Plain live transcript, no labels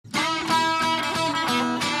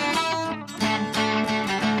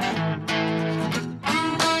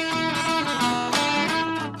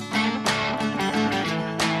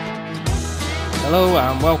Hello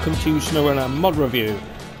and welcome to Snowrunner Mod Review,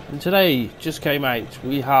 and today just came out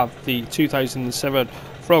we have the 2007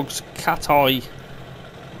 Frogs cateye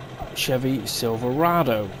Chevy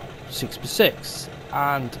Silverado 6x6,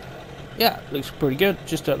 and yeah, looks pretty good.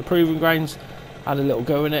 Just at the proving grounds, had a little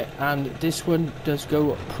go in it, and this one does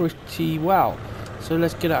go pretty well. So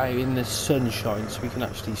let's get it out in the sunshine so we can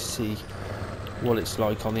actually see what it's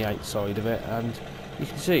like on the outside of it, and you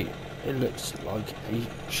can see it looks like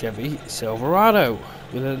a Chevy Silverado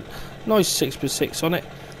with a nice 6x6 on it.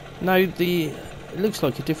 Now it looks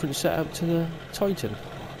like a different setup to the Titan.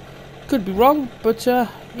 Could be wrong, but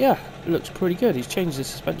yeah, it looks pretty good. He's changed the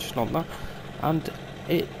suspension on that, and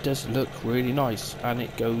it does look really nice, and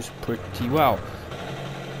it goes pretty well.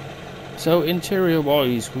 So interior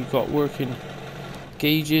wise, we've got working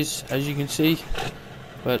gauges, as you can see,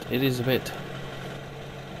 but it is a bit,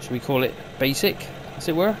 should we call it basic, as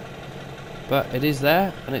it were? But it is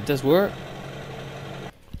there and it does work.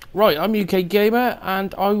 Right, I'm UK Gamer,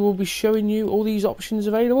 and I will be showing you all these options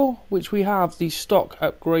available, which we have the stock,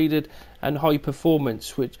 upgraded and high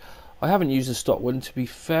performance, which I haven't used the stock one, to be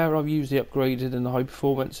fair. I've used the upgraded and the high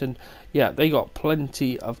performance, and yeah, they got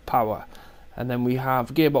plenty of power. And then we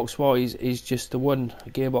have gearbox wise is just the one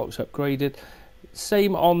gearbox upgraded.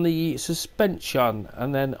 Same on the suspension,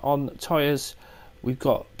 and then on tyres we've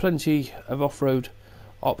got plenty of off-road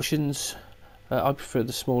options. I prefer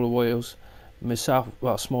the smaller wheels myself,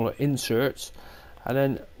 well, smaller inserts. And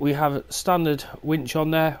then we have a standard winch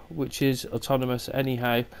on there, which is autonomous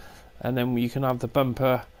anyhow, and then you can have the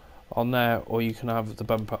bumper on there, or you can have the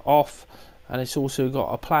bumper off, and it's also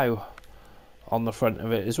got a plough on the front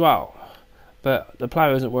of it as well. But the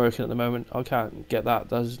plough isn't working at the moment. I can't get that.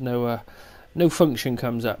 There's no function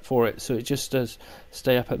comes up for it, so it just does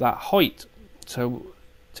stay up at that height. So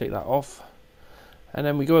take that off. And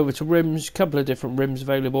then we go over to rims, a couple of different rims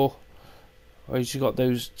available. You got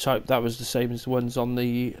those type, that was the same as the ones on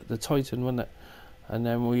the Titan, wasn't it? And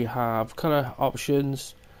then we have colour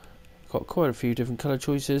options, got quite a few different colour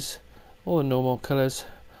choices. All the normal colours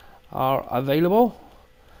are available.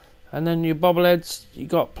 And then your bobbleheads, you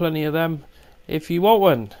got plenty of them if you want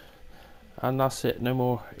one. And that's it, no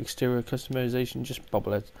more exterior customization, just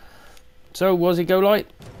bobbleheads. So what does it go like?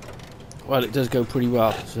 Well, it does go pretty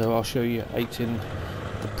well, so I'll show you out in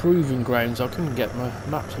the proving grounds. I couldn't get my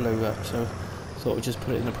map to load up, so I thought I'd just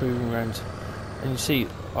put it in the proving grounds. And you see,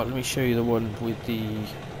 let me show you the one with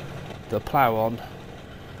the plough on.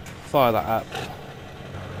 Fire that up.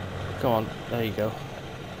 Go on, there you go.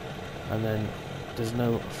 And then there's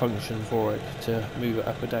no function for it to move it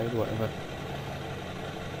up or down or whatever.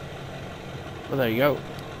 Well, there you go.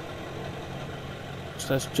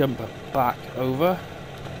 So let's jump back over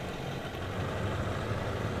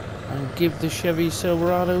and give the Chevy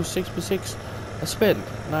Silverado 6x6 a spin.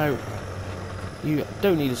 Now, you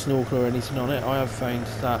don't need a snorkel or anything on it. I have found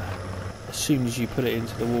that as soon as you put it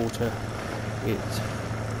into the water, it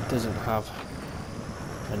doesn't have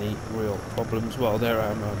any real problems. Well, there I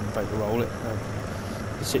am, I'm about to roll it.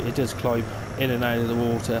 It does climb in and out of the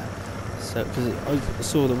water. So, because I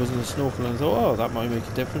saw there wasn't a snorkel, and I thought, oh, that might make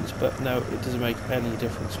a difference, but no, it doesn't make any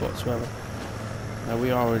difference whatsoever. Now we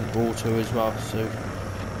are in auto as well, so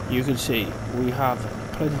you can see we have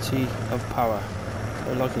plenty of power.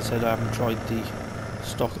 But like I said, I haven't tried the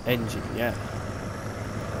stock engine yet.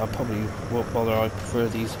 I probably won't bother. I prefer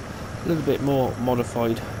these a little bit more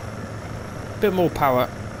modified. A bit more power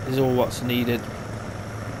is all what's needed,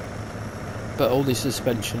 but all the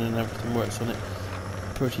suspension and everything works on it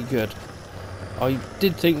pretty good. I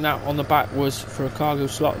did think that on the back was for a cargo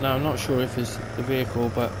slot. Now I'm not sure if it's the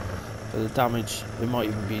vehicle, but for the damage, it might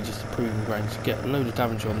even be just a proving ground to get a load of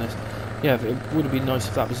damage on this. Yeah, it would have been nice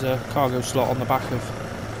if that was a cargo slot on the back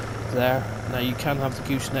of there. Now you can have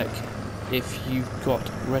the gooseneck if you've got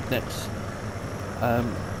rednecks.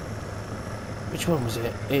 Which one was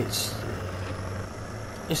it? It's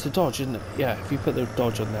the Dodge, isn't it? Yeah, if you put the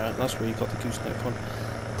Dodge on there, that's where you got the gooseneck on.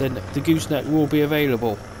 Then the gooseneck will be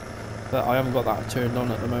available, but I haven't got that turned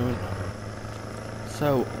on at the moment.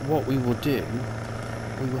 So what we will do,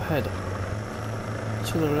 we will head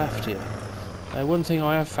to the left here. One thing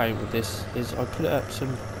I have found with this is I put it up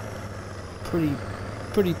some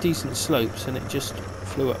pretty decent slopes, and it just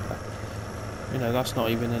flew up. You know, that's not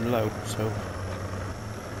even in low, so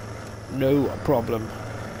no problem.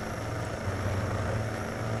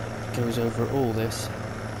 It goes over all this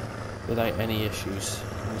without any issues.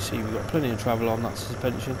 You see, we've got plenty of travel on that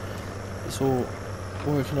suspension. It's all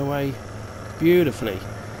working away beautifully.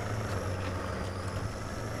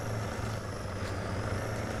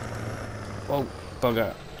 Whoa,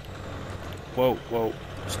 bugger. Whoa, whoa.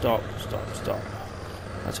 Stop.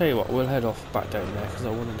 I'll tell you what, we'll head off back down there because I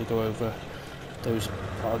wanted to go over those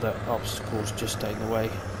other obstacles just down the way.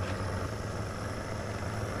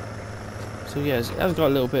 So yes, it has got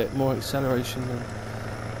a little bit more acceleration than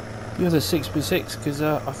the other 6x6 because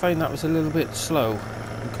I found that was a little bit slow.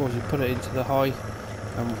 Of course, you put it into the high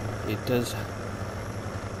and it does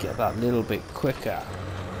get that little bit quicker.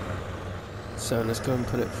 So let's go and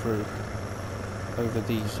put it through over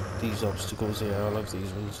these obstacles here. I love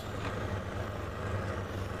these ones.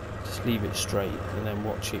 Just leave it straight and then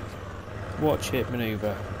watch it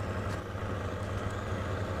maneuver.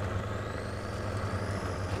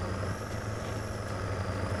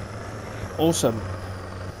 Awesome.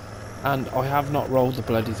 And I have not rolled the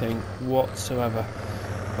bloody thing whatsoever.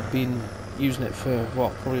 I've been using it for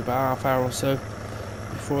what, probably about half hour or so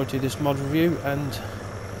before I do this mod review, and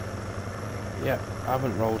yeah, I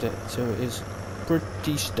haven't rolled it, so it is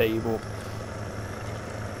pretty stable.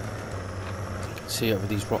 You can see over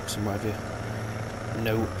these rocks and what have you.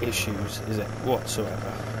 No issues, is it,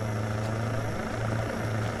 whatsoever.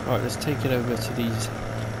 Right, let's take it over to these.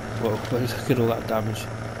 Whoa, look at all that damage.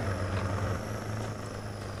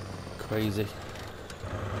 Crazy.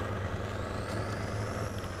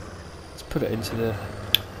 Let's put it into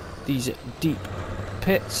these deep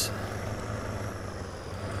pits.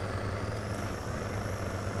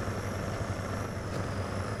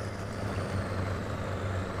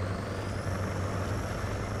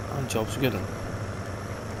 And job's good.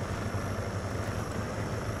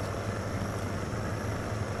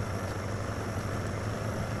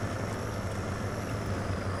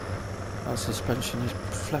 That suspension is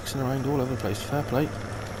flexing around all over the place. Fair play.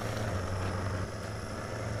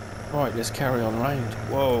 Right, let's carry on round.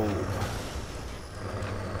 Whoa.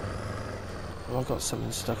 Have I got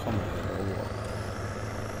something stuck on me or what?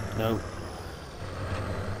 No.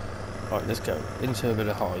 Right, let's go into a bit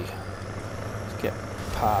of high. Let's get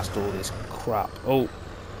past all this crap. Oh,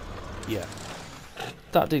 yeah.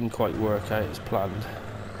 That didn't quite work out as planned.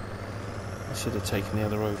 I should have taken the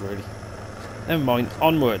other road, really. Never mind,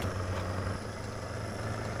 onward.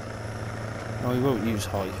 No, we won't use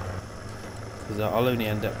high, because I'll only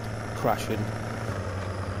end up crashing.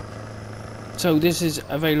 So this is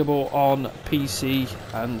available on PC,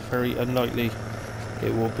 and very unlikely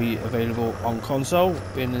it will be available on console,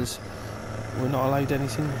 being as we're not allowed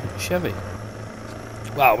anything Chevy.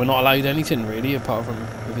 Well, we're not allowed anything really, apart from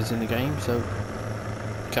if it's in the game, so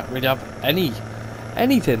can't really have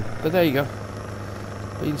anything. But there you go.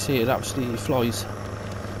 But you can see it absolutely flies.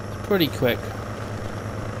 It's pretty quick.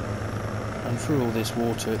 And through all this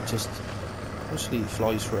water, it just absolutely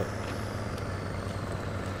flies through it.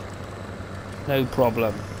 No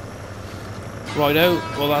problem. Righto,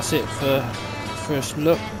 well that's it for the first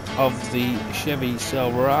look of the Chevy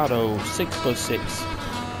Silverado 6x6,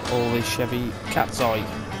 or the Chevy Cat's Eye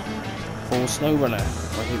for Snowrunner.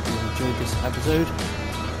 I hope you enjoyed this episode.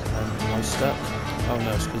 Am I stuck? Oh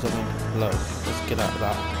no, it's because I'm in low. Let's get out of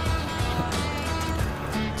that.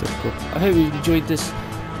 Typical. I hope you enjoyed this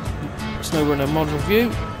Snowrunner mod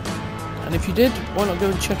review, and if you did, why not go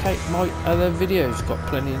and check out my other videos? Got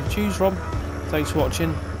plenty to choose from. Thanks for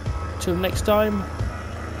watching. Till next time,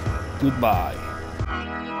 goodbye.